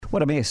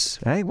What a mess,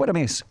 eh? What a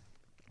mess.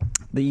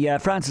 The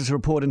Francis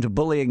report into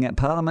bullying at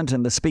Parliament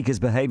and the Speaker's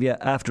behaviour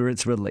after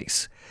its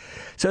release.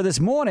 So this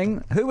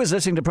morning, who was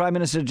listening to Prime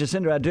Minister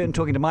Jacinda Ardern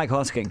talking to Mike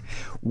Hosking?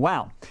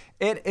 Wow.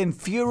 It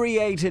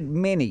infuriated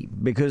many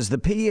because the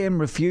PM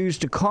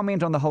refused to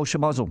comment on the whole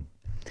schmozzle.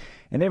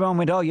 And everyone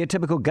went, oh, yeah,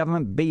 typical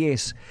government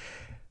BS.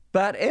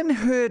 But in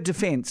her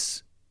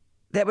defence,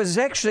 that was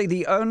actually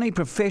the only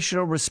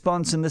professional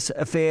response in this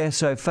affair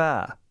so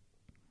far.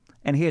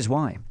 And here's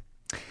why.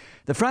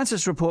 The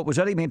Francis report was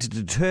only meant to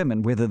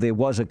determine whether there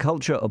was a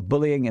culture of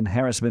bullying and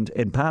harassment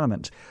in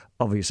Parliament.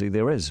 Obviously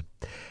there is.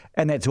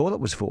 And that's all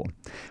it was for.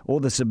 All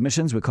the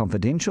submissions were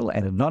confidential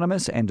and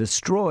anonymous and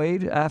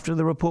destroyed after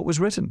the report was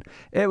written.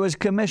 It was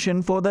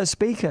commissioned for the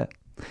Speaker.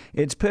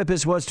 Its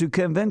purpose was to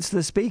convince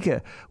the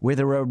Speaker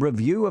whether a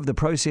review of the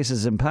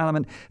processes in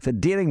Parliament for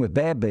dealing with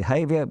bad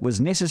behaviour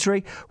was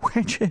necessary,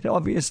 which it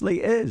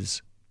obviously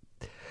is.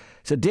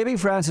 So Debbie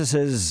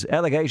Francis's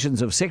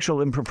allegations of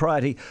sexual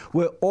impropriety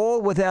were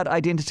all without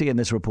identity in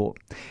this report.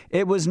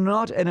 It was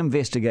not an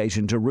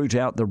investigation to root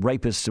out the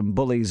rapists and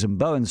bullies in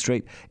Bowen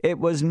Street. It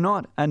was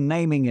not a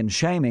naming and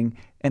shaming,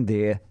 and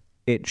there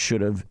it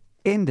should have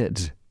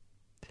ended.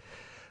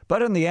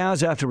 But in the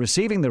hours after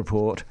receiving the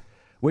report,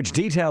 which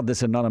detailed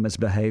this anonymous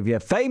behaviour,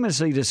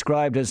 famously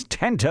described as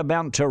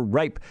tantamount to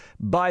rape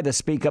by the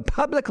Speaker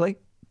publicly,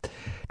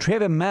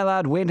 Trevor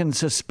Mallard went and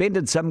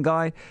suspended some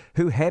guy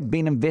who had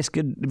been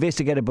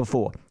investigated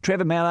before.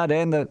 Trevor Mallard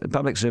and the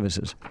public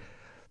services.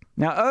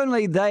 Now,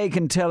 only they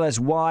can tell us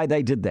why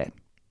they did that.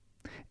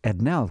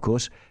 And now, of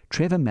course,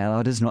 Trevor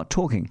Mallard is not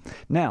talking.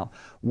 Now,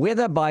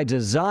 whether by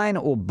design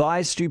or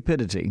by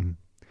stupidity,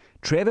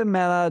 Trevor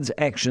Mallard's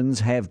actions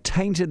have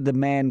tainted the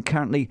man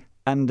currently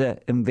under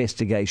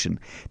investigation.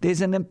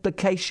 There's an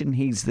implication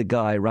he's the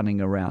guy running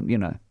around, you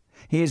know.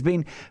 He has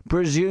been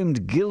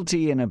presumed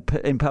guilty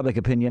in public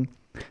opinion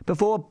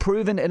before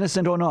proven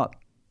innocent or not.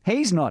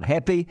 He's not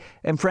happy,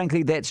 and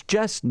frankly, that's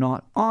just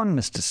not on,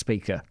 Mr.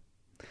 Speaker.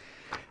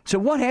 So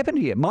what happened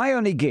here? My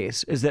only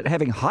guess is that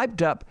having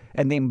hyped up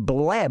and then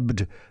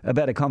blabbed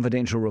about a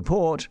confidential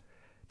report,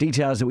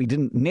 details that we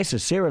didn't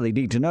necessarily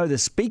need to know, the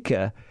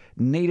Speaker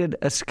needed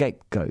a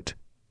scapegoat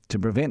to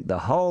prevent the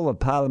whole of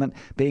Parliament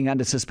being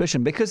under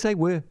suspicion, because they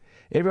were.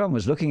 Everyone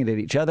was looking at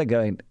each other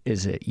going,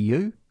 is it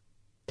you?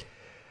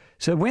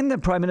 So when the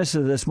Prime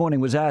Minister this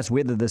morning was asked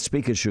whether the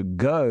Speaker should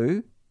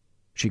go,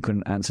 she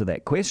couldn't answer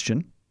that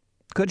question.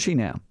 Could she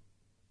now?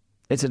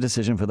 It's a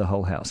decision for the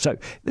whole House. So,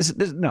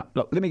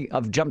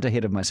 I've jumped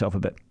ahead of myself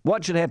a bit.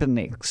 What should happen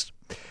next?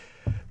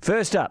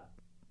 First up,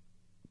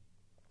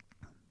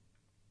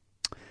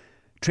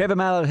 Trevor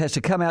Mallard has to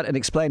come out and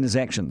explain his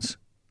actions.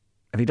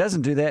 If he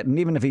doesn't do that, and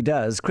even if he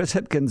does, Chris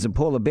Hipkins and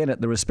Paula Bennett,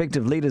 the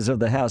respective leaders of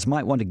the House,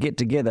 might want to get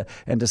together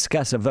and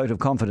discuss a vote of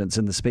confidence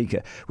in the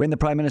Speaker. When the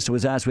Prime Minister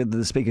was asked whether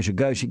the Speaker should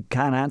go, she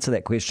can't answer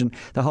that question.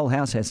 The whole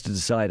House has to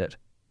decide it.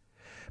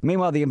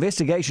 Meanwhile, the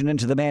investigation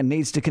into the man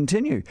needs to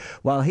continue.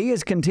 While he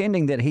is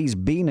contending that he's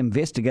been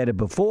investigated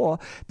before,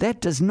 that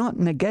does not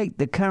negate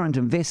the current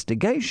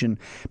investigation,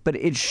 but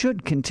it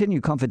should continue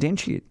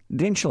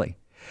confidentially.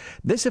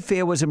 This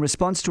affair was in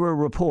response to a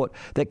report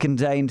that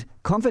contained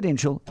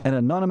confidential and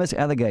anonymous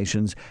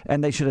allegations,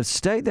 and they should have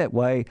stayed that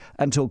way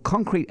until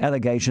concrete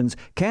allegations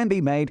can be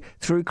made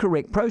through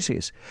correct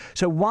process.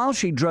 So while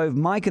she drove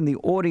Mike and the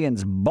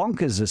audience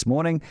bonkers this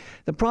morning,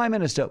 the Prime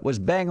Minister was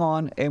bang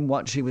on in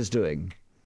what she was doing.